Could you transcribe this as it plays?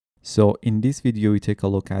So in this video, we take a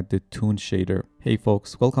look at the Toon Shader. Hey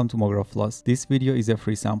folks, welcome to Mograph Plus. This video is a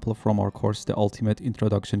free sample from our course, The Ultimate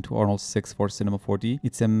Introduction to Arnold for Cinema 4D.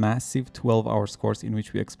 It's a massive 12-hour course in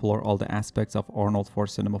which we explore all the aspects of Arnold for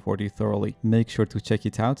Cinema 4D thoroughly. Make sure to check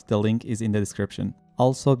it out. The link is in the description.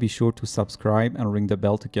 Also, be sure to subscribe and ring the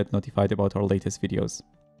bell to get notified about our latest videos.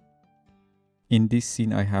 In this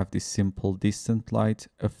scene, I have this simple distant light,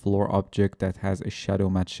 a floor object that has a shadow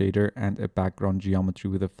matte shader, and a background geometry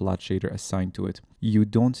with a flat shader assigned to it. You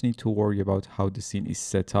don't need to worry about how the scene is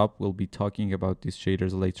set up. We'll be talking about these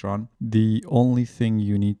shaders later on. The only thing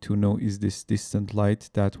you need to know is this distant light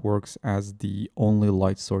that works as the only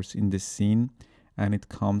light source in this scene, and it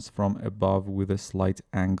comes from above with a slight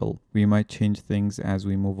angle. We might change things as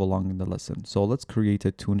we move along in the lesson. So let's create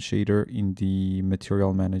a Toon Shader in the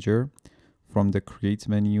Material Manager. From the Create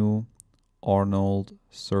menu, Arnold,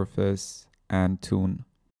 Surface, and Toon.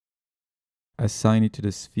 Assign it to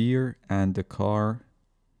the sphere and the car,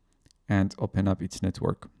 and open up its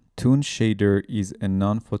network. Toon Shader is a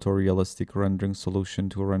non-photorealistic rendering solution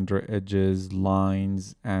to render edges,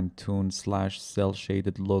 lines, and toon/cell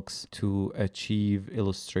shaded looks to achieve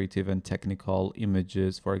illustrative and technical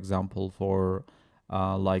images, for example, for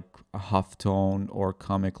like a halftone or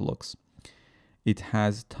comic looks. It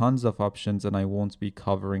has tons of options and I won't be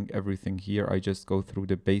covering everything here. I just go through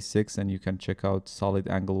the basics and you can check out Solid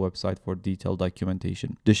Angle website for detailed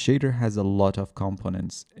documentation. The shader has a lot of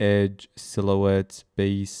components: edge, silhouette,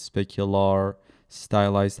 base, specular,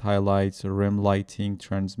 stylized highlights, rim lighting,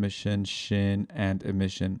 transmission, sheen, and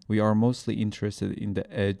emission. We are mostly interested in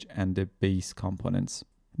the edge and the base components.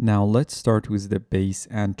 Now let's start with the base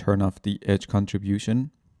and turn off the edge contribution.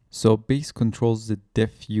 So base controls the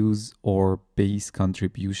diffuse or base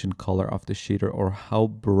contribution color of the shader, or how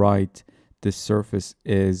bright the surface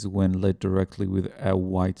is when lit directly with a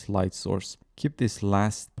white light source. Keep this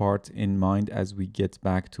last part in mind as we get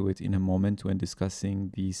back to it in a moment when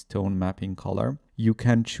discussing the tone mapping color. You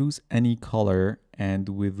can choose any color and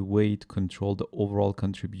with weight control the overall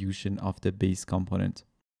contribution of the base component.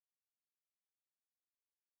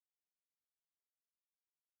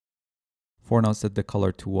 For now, set the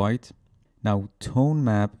color to white. Now, tone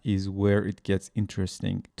map is where it gets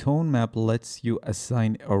interesting. Tone map lets you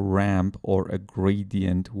assign a ramp or a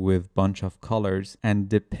gradient with bunch of colors, and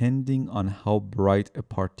depending on how bright a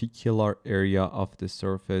particular area of the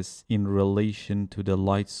surface in relation to the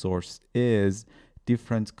light source is,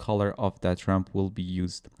 different color of that ramp will be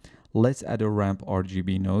used. Let's add a ramp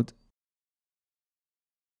RGB node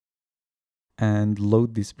and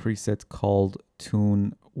load this preset called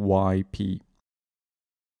Toon YP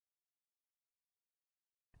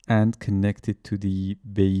and connect it to the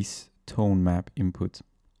base tone map input.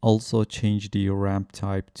 Also change the ramp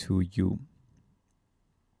type to U.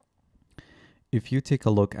 If you take a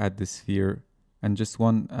look at the sphere, and just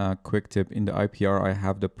one quick tip, in the IPR I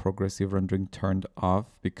have the progressive rendering turned off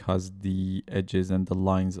because the edges and the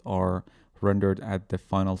lines are rendered at the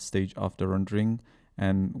final stage of the rendering.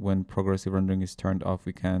 And when progressive rendering is turned off,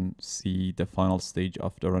 we can see the final stage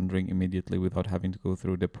of the rendering immediately without having to go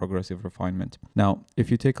through the progressive refinement. Now, if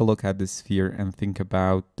you take a look at the sphere and think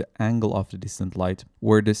about the angle of the distant light,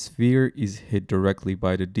 where the sphere is hit directly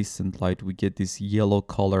by the distant light, we get this yellow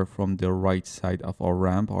color from the right side of our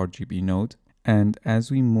ramp RGB node. And as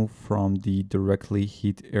we move from the directly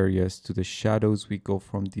hit areas to the shadows, we go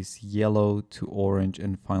from this yellow to orange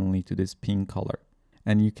and finally to this pink color.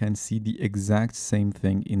 And you can see the exact same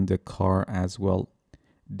thing in the car as well.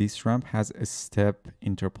 This ramp has a step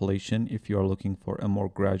interpolation. If you are looking for a more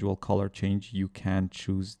gradual color change, you can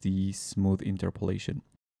choose the smooth interpolation.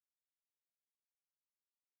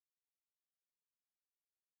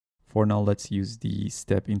 For now, let's use the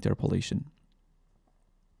step interpolation.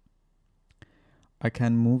 I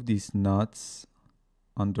can move these nuts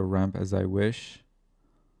on the ramp as I wish,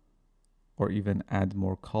 or even add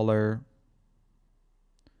more color.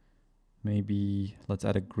 Maybe let's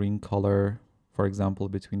add a green color, for example,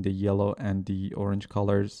 between the yellow and the orange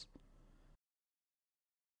colors.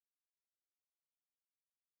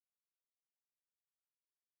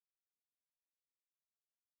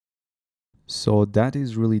 So that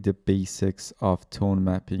is really the basics of tone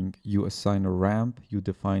mapping. You assign a ramp, you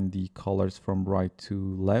define the colors from right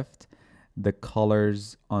to left. The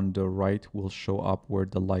colors on the right will show up where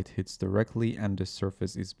the light hits directly and the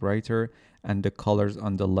surface is brighter, and the colors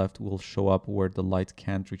on the left will show up where the light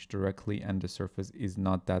can't reach directly and the surface is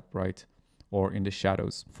not that bright, or in the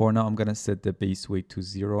shadows. For now, I'm gonna set the base weight to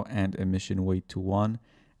 0 and emission weight to 1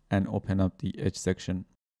 and open up the edge section.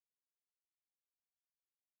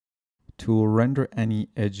 To render any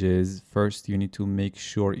edges, first you need to make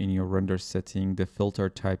sure in your render setting the filter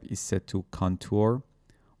type is set to contour,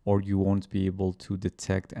 or you won't be able to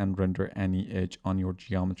detect and render any edge on your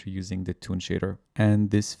geometry using the Toon Shader.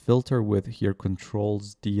 And this filter width here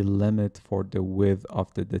controls the limit for the width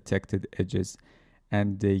of the detected edges,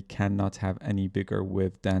 and they cannot have any bigger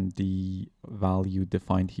width than the value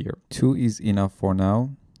defined here. 2 is enough for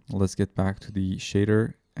now. Let's get back to the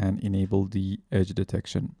shader and enable the edge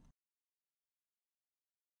detection.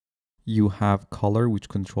 You have color, which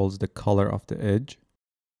controls the color of the edge.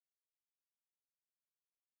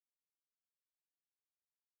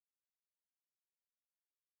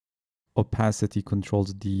 Opacity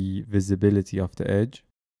controls the visibility of the edge.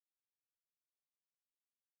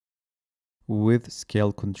 Width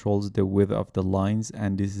scale controls the width of the lines,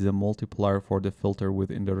 and this is a multiplier for the filter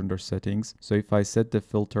width in the render settings. So if I set the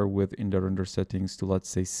filter width in the render settings to, let's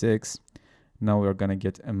say, 6, now we're going to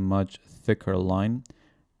get a much thicker line,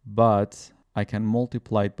 but I can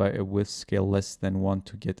multiply it by a width scale less than 1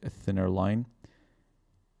 to get a thinner line.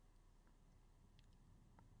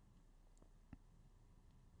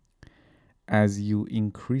 As you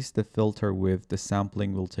increase the filter width, the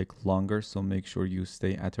sampling will take longer, so make sure you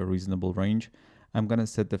stay at a reasonable range. I'm going to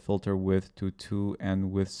set the filter width to 2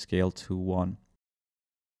 and width scale to 1.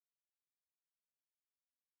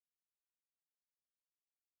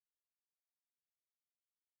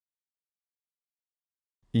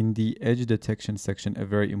 In the edge detection section, a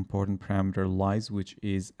very important parameter lies, which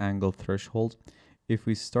is angle threshold. If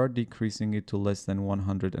we start decreasing it to less than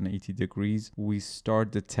 180 degrees, we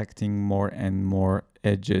start detecting more and more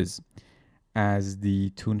edges, as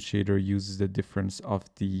the Toon Shader uses the difference of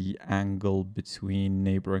the angle between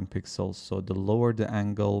neighboring pixels. So the lower the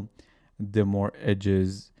angle, the more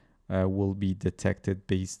edges will be detected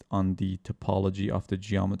based on the topology of the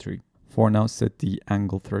geometry. For now, set the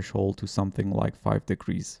angle threshold to something like 5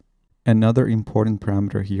 degrees. Another important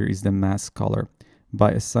parameter here is the mask color.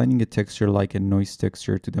 By assigning a texture like a noise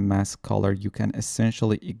texture to the mask color, you can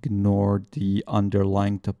essentially ignore the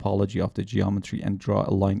underlying topology of the geometry and draw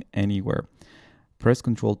a line anywhere. Press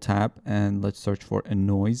Ctrl Tab and let's search for a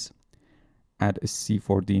noise. Add a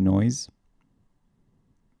C4D noise.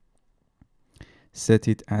 Set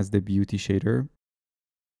it as the beauty shader.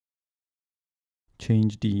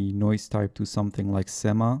 Change the noise type to something like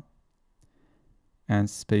Sema, and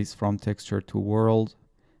space from texture to world,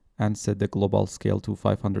 and set the global scale to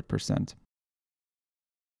 500%.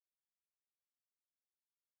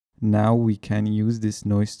 Now we can use this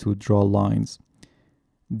noise to draw lines.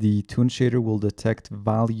 The Toon Shader will detect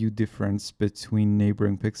value difference between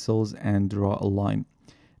neighboring pixels and draw a line.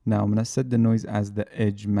 Now I'm going to set the noise as the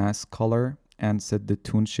edge mask color and set the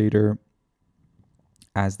Toon Shader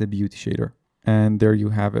as the beauty shader. And there you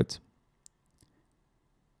have it.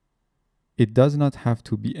 It does not have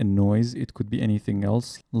to be a noise, it could be anything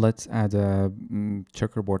else. Let's add a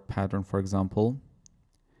checkerboard pattern, for example,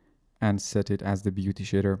 and set it as the beauty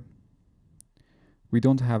shader. We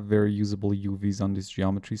don't have very usable UVs on this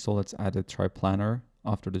geometry, so let's add a triplanar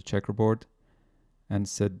after the checkerboard and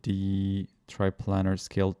set the triplanar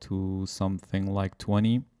scale to something like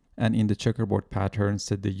 20. And in the checkerboard pattern,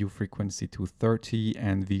 set the U frequency to 30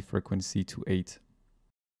 and V frequency to 8.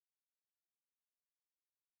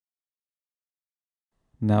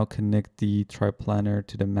 Now connect the triplanar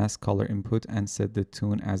to the mask color input and set the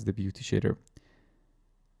tune as the beauty shader.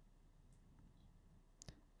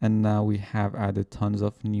 And now we have added tons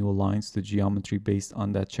of new lines to geometry based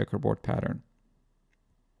on that checkerboard pattern.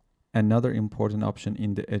 Another important option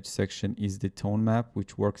in the edge section is the tone map,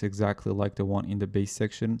 which works exactly like the one in the base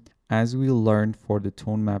section. As we learned, for the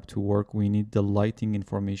tone map to work, we need the lighting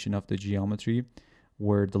information of the geometry,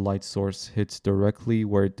 where the light source hits directly,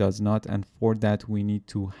 where it does not, and for that we need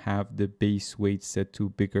to have the base weight set to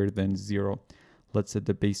bigger than 0. Let's set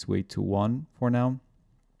the base weight to 1 for now,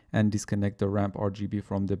 and disconnect the ramp RGB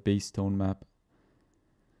from the base tone map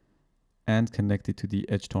and connect it to the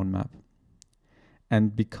edge tone map.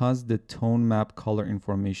 And because the tone map color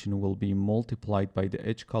information will be multiplied by the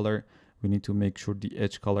edge color, we need to make sure the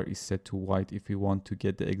edge color is set to white if we want to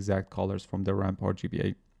get the exact colors from the ramp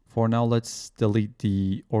RGBA. For now, let's delete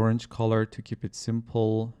the orange color to keep it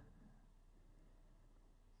simple.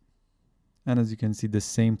 And as you can see, the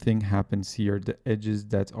same thing happens here. The edges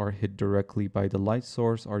that are hit directly by the light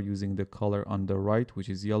source are using the color on the right, which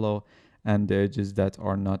is yellow, and the edges that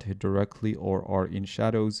are not hit directly or are in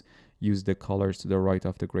shadows use the colors to the right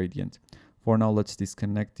of the gradient. For now, let's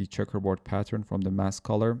disconnect the checkerboard pattern from the mask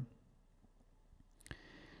color.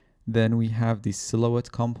 Then we have the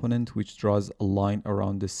silhouette component, which draws a line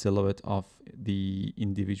around the silhouette of the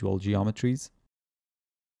individual geometries.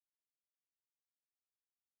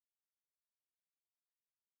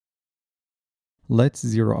 Let's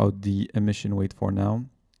zero out the emission weight for now.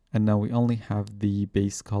 And now we only have the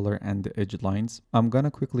base color and the edge lines. I'm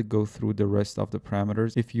gonna quickly go through the rest of the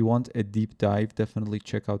parameters. If you want a deep dive, definitely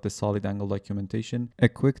check out the solid angle documentation. A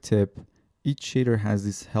quick tip, each shader has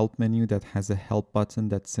this help menu that has a help button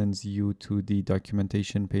that sends you to the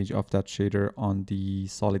documentation page of that shader on the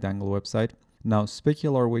solid angle website. Now,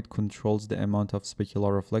 specular weight controls the amount of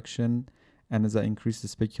specular reflection, and as I increase the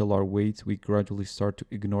specular weight, we gradually start to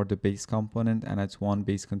ignore the base component, and at one,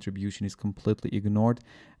 base contribution is completely ignored,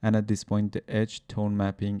 and at this point the edge tone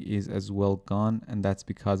mapping is as well gone, and that's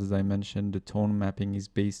because, as I mentioned, the tone mapping is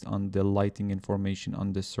based on the lighting information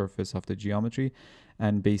on the surface of the geometry,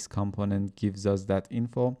 and base component gives us that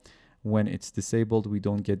info. When it's disabled, we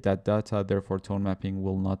don't get that data, therefore tone mapping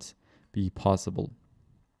will not be possible.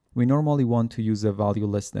 We normally want to use a value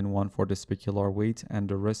less than 1 for the specular weight, and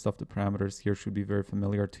the rest of the parameters here should be very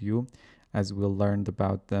familiar to you, as we'll learn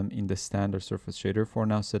about them in the standard surface shader. For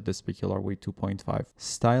now, set the specular weight 2.5.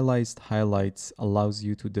 Stylized highlights allows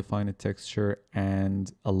you to define a texture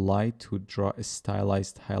and a light to draw a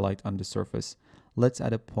stylized highlight on the surface. Let's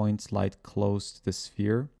add a point light close to the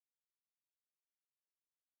sphere.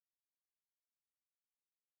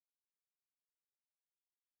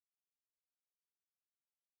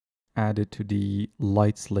 Add it to the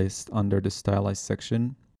lights list under the stylized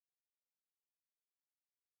section.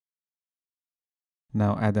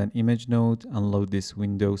 Now add an image node, unload this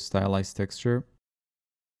window stylized texture.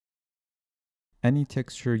 Any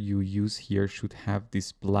texture you use here should have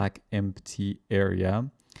this black empty area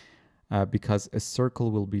because a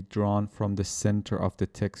circle will be drawn from the center of the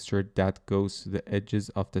texture that goes to the edges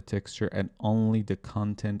of the texture, and only the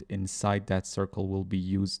content inside that circle will be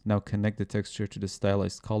used. Now connect the texture to the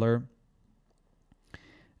stylized color.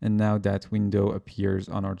 And now that window appears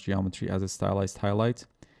on our geometry as a stylized highlight,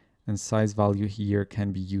 and size value here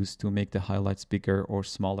can be used to make the highlights bigger or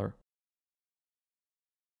smaller.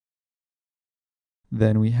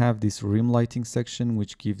 Then we have this rim lighting section,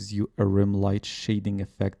 which gives you a rim light shading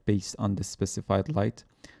effect based on the specified light.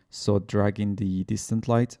 So drag in the distant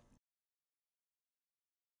light,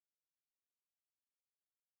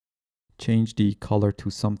 change the color to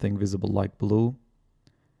something visible like blue,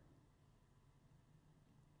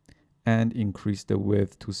 and increase the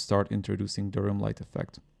width to start introducing the rim light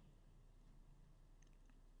effect.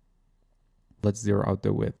 Let's zero out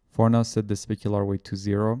the width. For now, set the specular weight to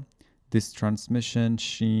 0. This transmission,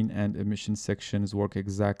 sheen, and emission sections work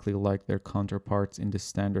exactly like their counterparts in the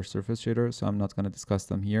standard surface shader, so I'm not going to discuss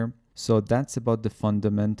them here. So that's about the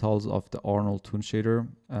fundamentals of the Arnold Toon Shader.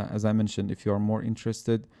 As I mentioned, if you are more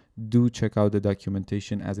interested, do check out the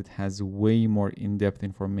documentation, as it has way more in-depth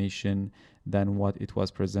information than what it was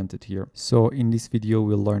presented here. So in this video,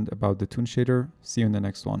 we learned about the Toon Shader. See you in the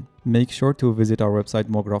next one. Make sure to visit our website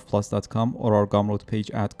mographplus.com or our Gumroad page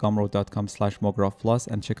at gumroad.com/mographplus,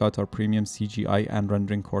 and check out our premium CGI and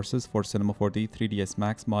rendering courses for Cinema 4D, 3ds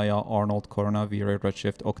Max, Maya, Arnold, Corona, V-Ray,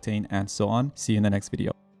 Redshift, Octane, and so on. See you in the next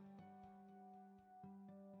video.